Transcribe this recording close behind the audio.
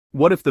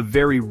What if the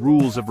very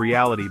rules of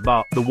reality,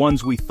 the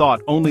ones we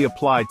thought only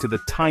applied to the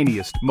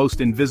tiniest,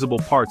 most invisible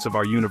parts of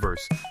our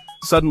universe,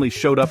 suddenly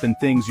showed up in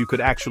things you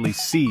could actually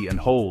see and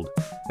hold?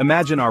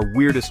 Imagine our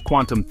weirdest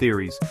quantum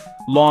theories,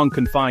 long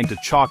confined to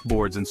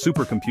chalkboards and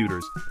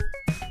supercomputers,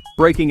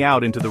 breaking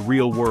out into the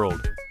real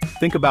world.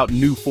 Think about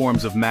new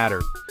forms of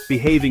matter,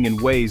 behaving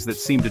in ways that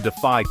seem to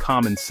defy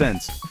common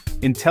sense,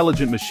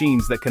 intelligent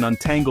machines that can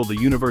untangle the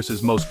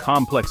universe's most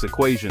complex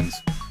equations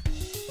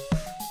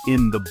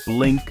in the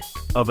blink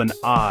of an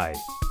eye.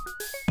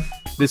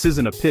 This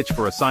isn't a pitch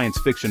for a science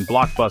fiction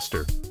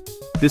blockbuster.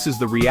 This is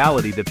the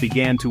reality that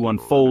began to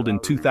unfold in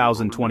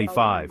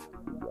 2025.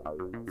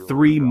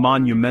 3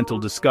 monumental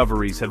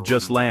discoveries have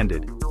just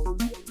landed,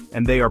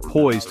 and they are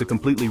poised to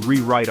completely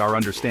rewrite our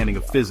understanding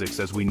of physics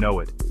as we know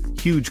it.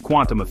 Huge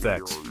quantum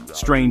effects,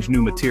 strange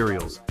new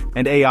materials,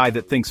 and AI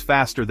that thinks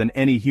faster than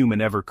any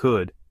human ever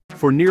could.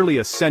 For nearly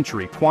a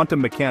century,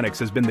 quantum mechanics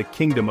has been the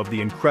kingdom of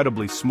the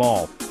incredibly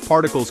small.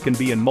 Particles can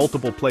be in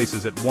multiple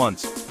places at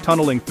once,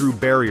 tunneling through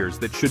barriers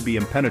that should be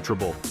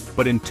impenetrable.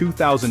 But in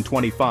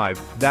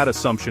 2025, that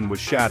assumption was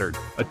shattered.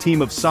 A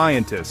team of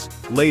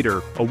scientists,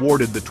 later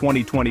awarded the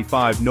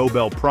 2025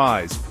 Nobel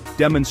Prize,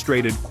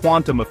 demonstrated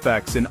quantum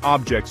effects in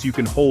objects you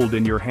can hold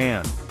in your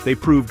hand. They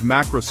proved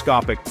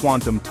macroscopic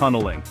quantum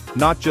tunneling,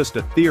 not just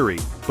a theory,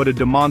 but a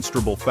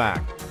demonstrable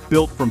fact,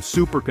 built from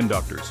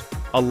superconductors,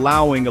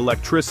 allowing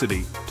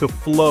electricity to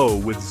flow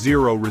with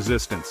zero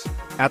resistance.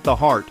 At the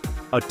heart,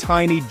 a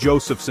tiny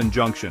Josephson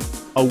junction,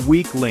 a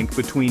weak link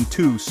between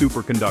 2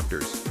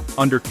 superconductors.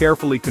 Under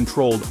carefully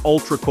controlled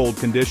ultra-cold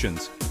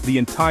conditions, the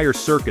entire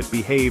circuit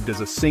behaved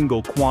as a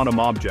single quantum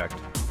object.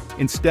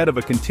 Instead of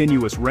a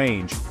continuous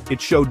range, it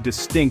showed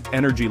distinct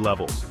energy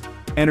levels.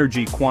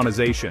 Energy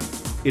quantization.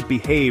 It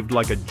behaved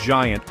like a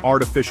giant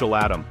artificial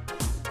atom.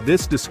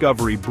 This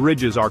discovery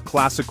bridges our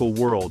classical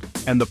world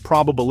and the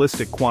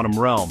probabilistic quantum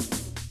realm.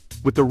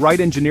 With the right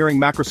engineering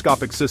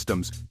macroscopic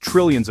systems,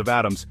 trillions of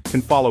atoms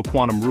can follow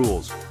quantum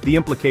rules. The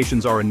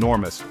implications are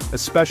enormous,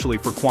 especially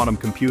for quantum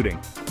computing.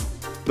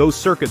 Those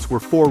circuits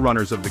were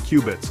forerunners of the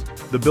qubits,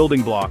 the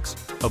building blocks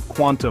of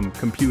quantum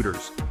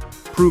computers.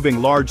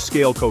 Proving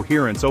large-scale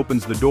coherence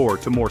opens the door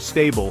to more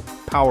stable,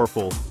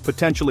 powerful,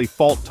 potentially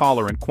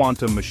fault-tolerant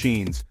quantum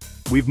machines.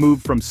 We've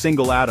moved from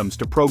single atoms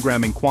to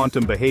programming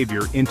quantum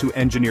behavior into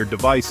engineered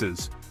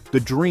devices. The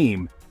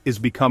dream is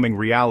becoming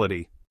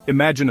reality.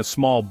 Imagine a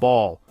small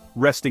ball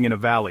resting in a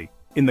valley.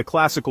 In the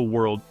classical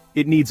world,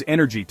 it needs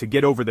energy to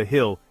get over the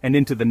hill and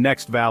into the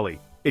next valley.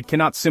 It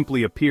cannot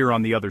simply appear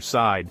on the other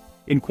side.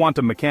 In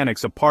quantum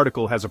mechanics, a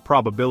particle has a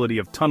probability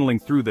of tunneling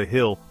through the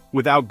hill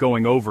without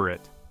going over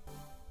it.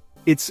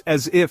 It's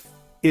as if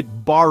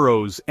it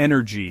borrows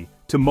energy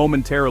to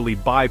momentarily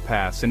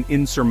bypass an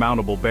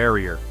insurmountable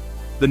barrier.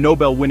 The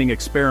Nobel-winning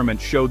experiment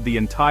showed the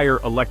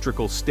entire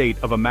electrical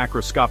state of a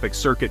macroscopic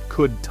circuit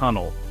could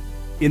tunnel.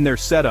 In their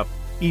setup,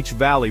 each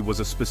valley was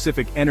a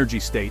specific energy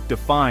state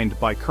defined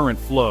by current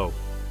flow.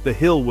 The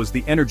hill was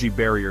the energy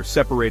barrier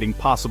separating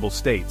possible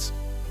states.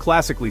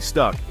 Classically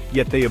stuck,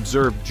 yet they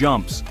observed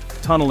jumps,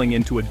 tunneling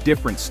into a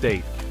different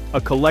state.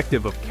 A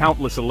collective of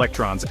countless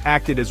electrons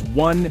acted as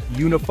one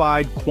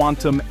unified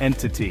quantum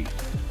entity,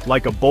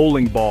 like a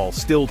bowling ball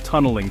still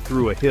tunneling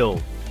through a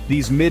hill.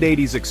 These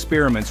mid-80s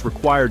experiments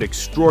required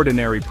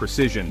extraordinary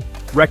precision,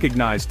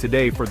 recognized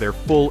today for their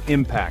full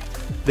impact.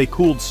 They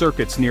cooled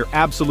circuits near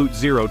absolute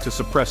zero to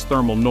suppress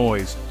thermal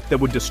noise that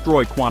would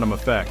destroy quantum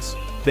effects.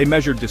 They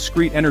measured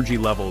discrete energy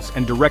levels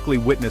and directly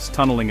witnessed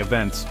tunneling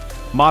events.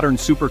 Modern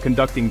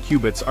superconducting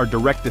qubits are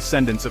direct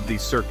descendants of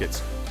these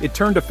circuits. It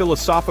turned a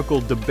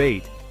philosophical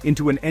debate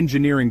into an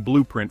engineering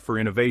blueprint for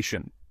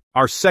innovation.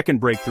 Our second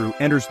breakthrough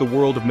enters the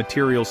world of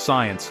materials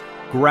science.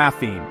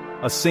 Graphene,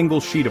 a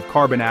single sheet of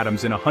carbon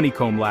atoms in a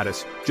honeycomb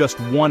lattice, just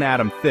 1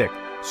 atom thick,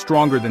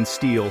 stronger than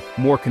steel,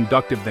 more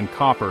conductive than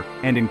copper,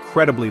 and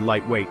incredibly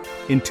lightweight.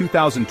 In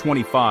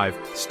 2025,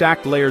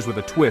 stacked layers with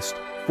a twist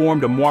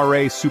formed a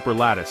moiré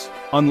superlattice,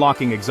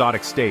 unlocking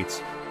exotic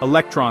states.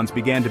 Electrons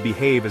began to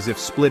behave as if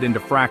split into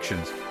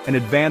fractions, an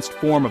advanced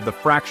form of the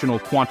fractional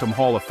quantum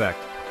Hall effect.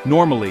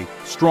 Normally,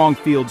 strong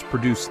fields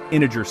produce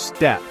integer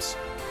steps.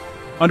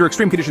 Under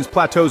extreme conditions,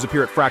 plateaus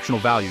appear at fractional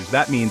values.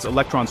 That means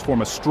electrons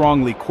form a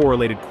strongly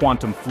correlated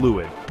quantum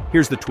fluid.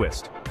 Here's the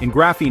twist. In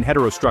graphene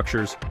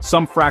heterostructures,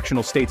 some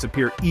fractional states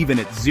appear even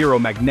at zero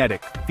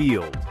magnetic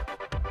field.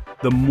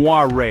 The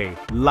moiré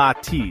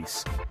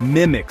lattice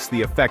mimics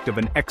the effect of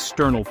an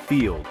external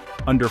field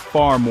under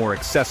far more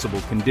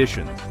accessible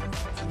conditions.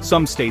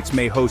 Some states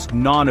may host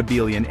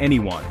non-abelian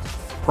anyone,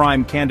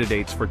 prime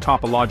candidates for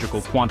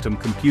topological quantum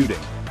computing.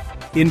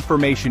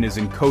 Information is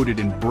encoded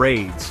in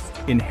braids,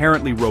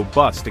 inherently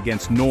robust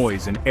against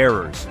noise and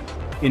errors.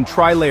 In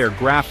tri-layer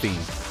graphene,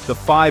 the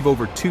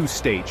 5/2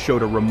 state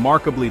showed a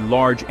remarkably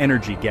large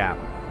energy gap,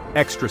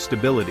 extra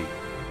stability.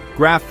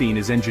 Graphene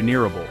is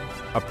engineerable,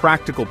 a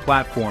practical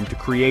platform to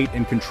create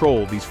and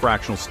control these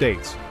fractional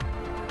states.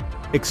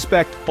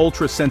 Expect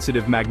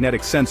ultra-sensitive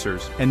magnetic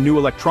sensors and new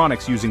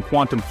electronics using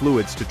quantum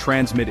fluids to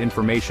transmit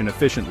information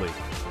efficiently.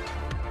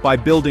 By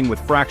building with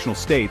fractional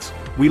states,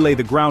 we lay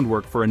the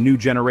groundwork for a new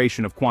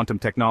generation of quantum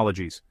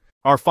technologies.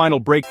 Our final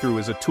breakthrough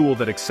is a tool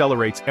that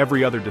accelerates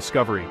every other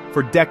discovery.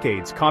 For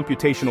decades,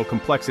 computational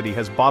complexity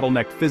has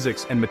bottlenecked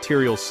physics and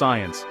materials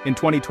science. In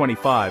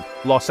 2025,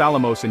 Los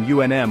Alamos and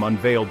UNM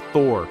unveiled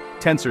Thor,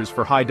 tensors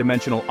for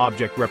high-dimensional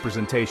object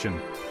representation.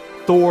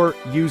 Thor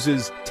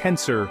uses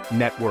tensor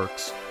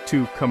networks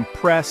to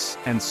compress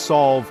and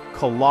solve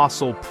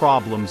colossal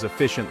problems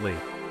efficiently.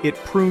 It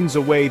prunes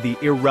away the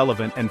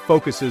irrelevant and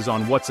focuses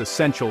on what's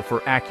essential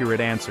for accurate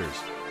answers.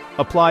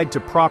 Applied to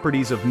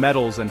properties of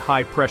metals and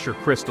high-pressure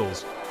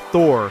crystals,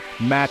 Thor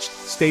matched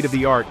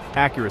state-of-the-art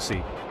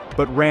accuracy,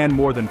 but ran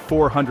more than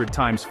 400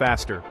 times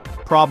faster.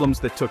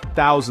 Problems that took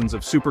thousands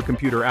of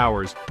supercomputer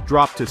hours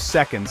dropped to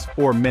seconds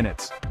or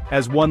minutes.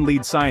 As one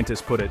lead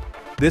scientist put it,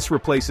 this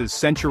replaces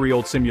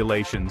century-old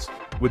simulations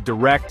with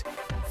direct,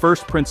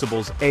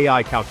 first-principles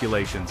AI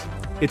calculations.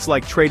 It's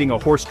like trading a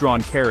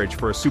horse-drawn carriage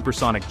for a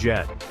supersonic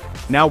jet.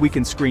 Now we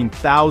can screen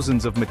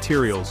thousands of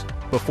materials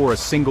before a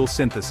single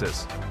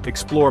synthesis,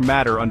 explore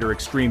matter under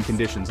extreme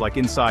conditions like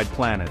inside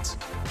planets.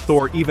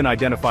 Thor even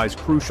identifies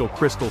crucial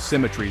crystal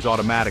symmetries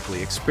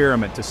automatically,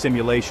 experiment to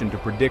simulation to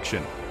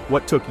prediction.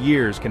 What took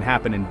years can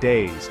happen in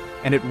days,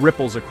 and it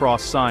ripples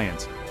across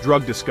science,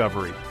 drug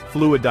discovery,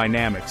 fluid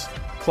dynamics,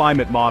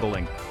 climate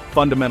modeling,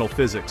 fundamental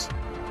physics.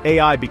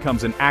 AI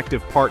becomes an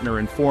active partner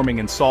in forming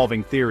and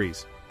solving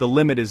theories. The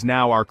limit is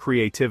now our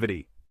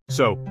creativity.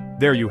 So,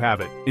 there you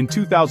have it. In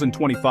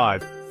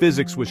 2025,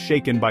 physics was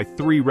shaken by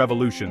three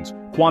revolutions.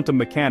 Quantum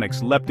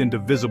mechanics leapt into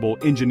visible,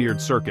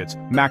 engineered circuits.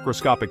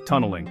 Macroscopic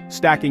tunneling,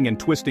 stacking and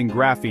twisting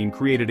graphene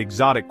created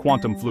exotic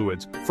quantum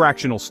fluids,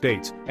 fractional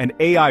states, and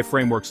AI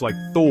frameworks like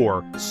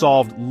Thor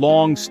solved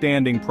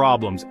long-standing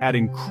problems at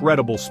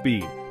incredible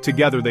speed.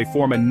 Together they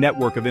form a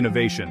network of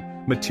innovation.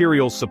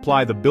 Materials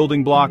supply the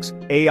building blocks,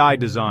 AI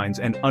designs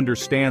and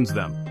understands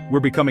them. We're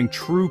becoming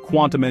true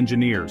quantum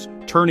engineers,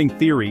 turning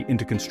theory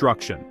into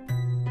construction.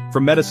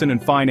 From medicine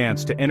and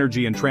finance to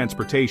energy and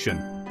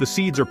transportation, the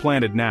seeds are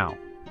planted now.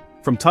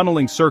 From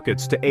tunneling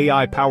circuits to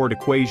AI-powered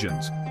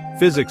equations,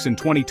 physics in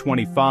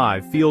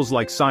 2025 feels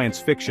like science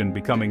fiction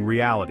becoming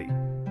reality.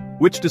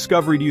 Which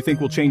discovery do you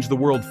think will change the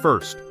world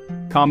first?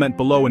 Comment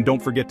below and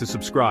don't forget to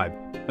subscribe.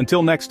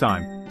 Until next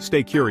time,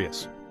 stay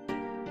curious.